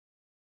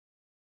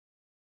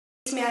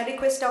May I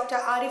request Dr.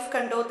 Arif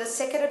Kondoth, the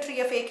Secretary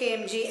of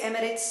AKMG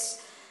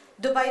Emirates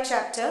Dubai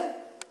Chapter,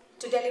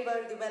 to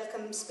deliver the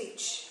welcome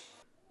speech.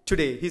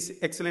 Today, His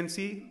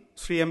Excellency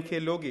Shri M.K.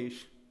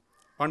 Lokesh,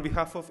 on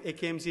behalf of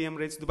AKMG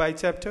Emirates Dubai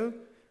Chapter,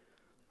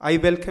 I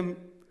welcome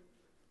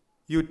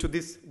you to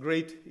this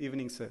great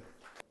evening, sir.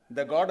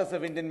 The goddess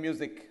of Indian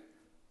music,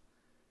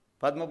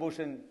 Padma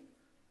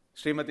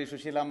Srimati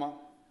Susheela,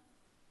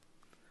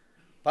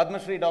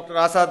 Padma Shree Dr.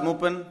 Azad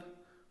Moopen,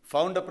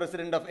 Founder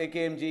President of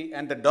AKMG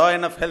and the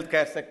doyen of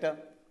healthcare sector,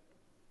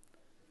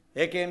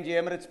 AKMG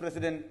Emirates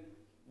President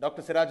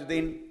Dr.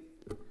 Sirajudheen,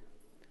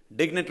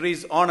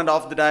 dignitaries on and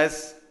off the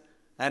dais,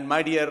 and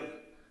my dear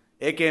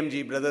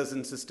AKMG brothers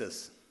and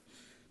sisters.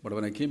 But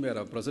when I came here,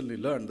 I presently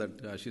learned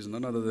that she's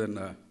none other than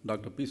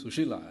Dr. P.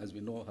 Susheela, as we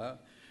know her,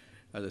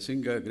 as a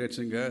singer, great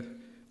singer.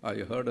 I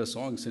heard her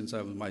song since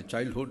my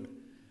childhood.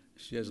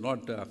 She has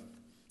not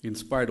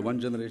inspired one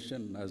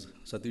generation, as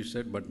Satish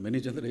said, but many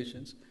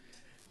generations.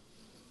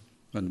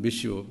 And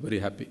wish you a very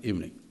happy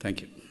evening.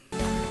 Thank you.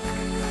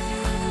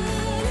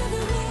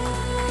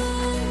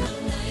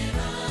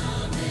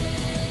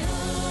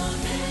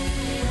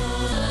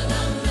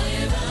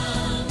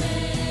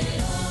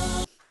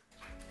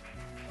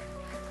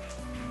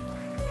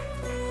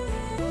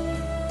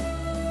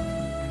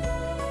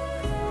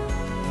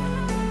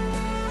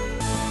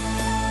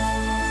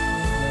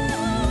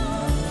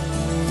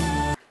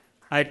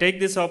 I take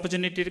this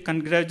opportunity to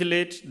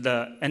congratulate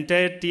the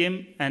entire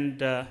team,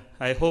 and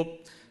I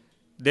hope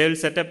they will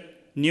set up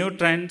new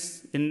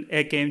trends in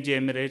AKMG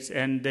Emirates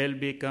and they will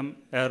become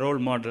a role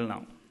model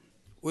now.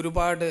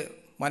 ഒരുപാട്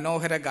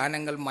മനോഹര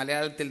ഗാനങ്ങൾ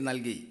മലയാളത്തിൽ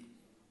നൽകി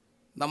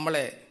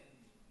നമ്മളെ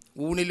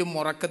ഊണിലും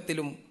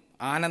ഉറക്കത്തിലും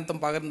ആനന്ദം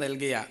പകർന്നു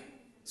നൽകിയ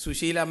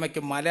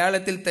സുശീലാമ്മയ്ക്ക്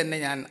മലയാളത്തിൽ തന്നെ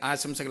ഞാൻ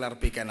ആശംസകൾ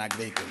അർപ്പിക്കാൻ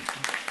ആഗ്രഹിക്കുന്നു.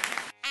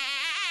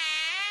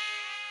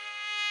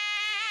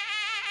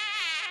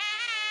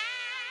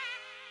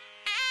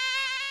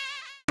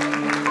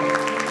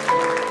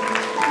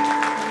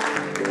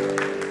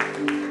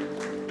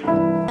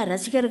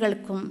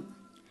 ரசிகர்களுக்கும்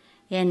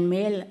என்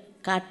மேல்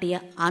காட்டிய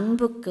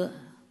அன்புக்கு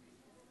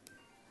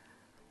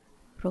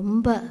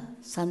ரொம்ப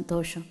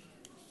சந்தோஷம்.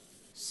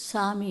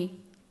 சாமி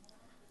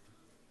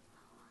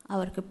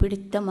அவருக்கு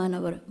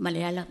பிடித்தமான ஒரு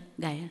மலையாள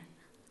Gayan.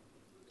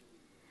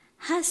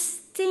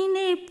 ഹസ്തിനപുരിയുടെ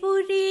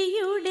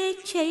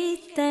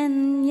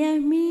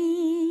ചൈതന്യമേ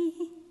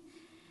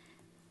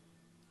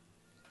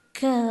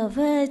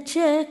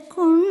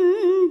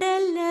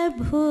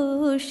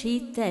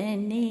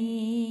കവചകുണ്ടലഭൂഷിതനേ.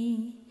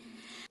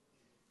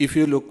 If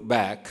you look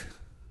back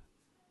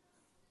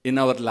in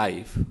our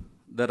life,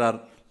 there are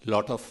a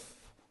lot of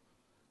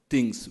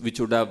things which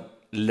would have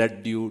led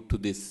you to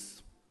this.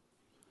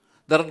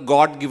 There are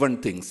God-given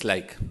things,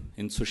 like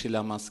in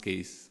Susheelama's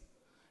case,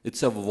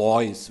 it's a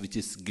voice which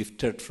is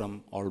gifted from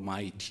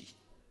Almighty.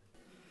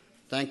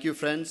 Thank you,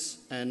 friends,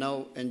 and now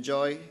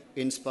enjoy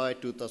Inspire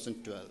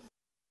 2012.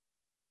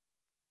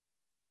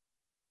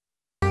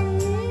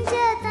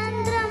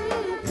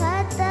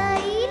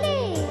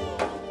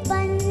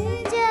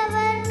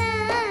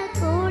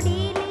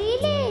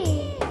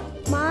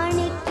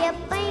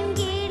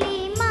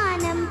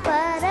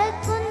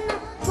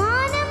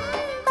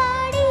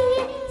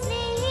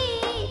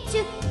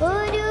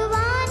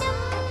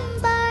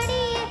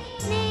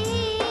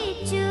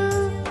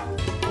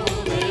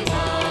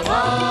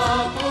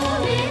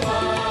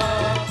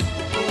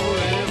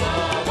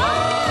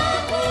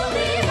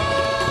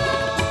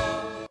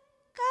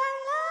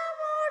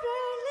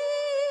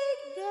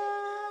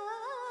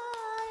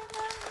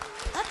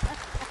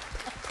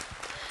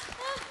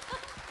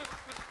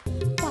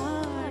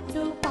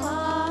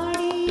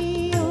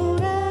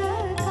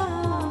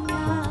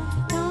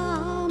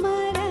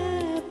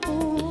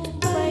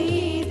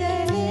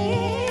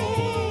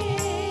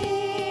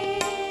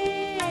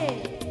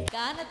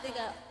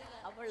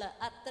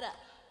 അത്ര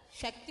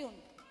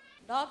ശക്തിയുണ്ട്.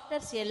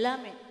 Doctors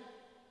എല്ലാമേ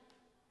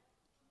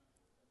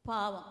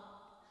പാവം.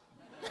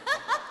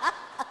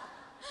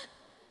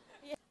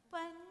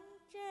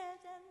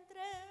 പഞ്ചതന്ത്ര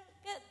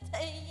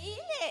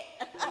കഥയിലെ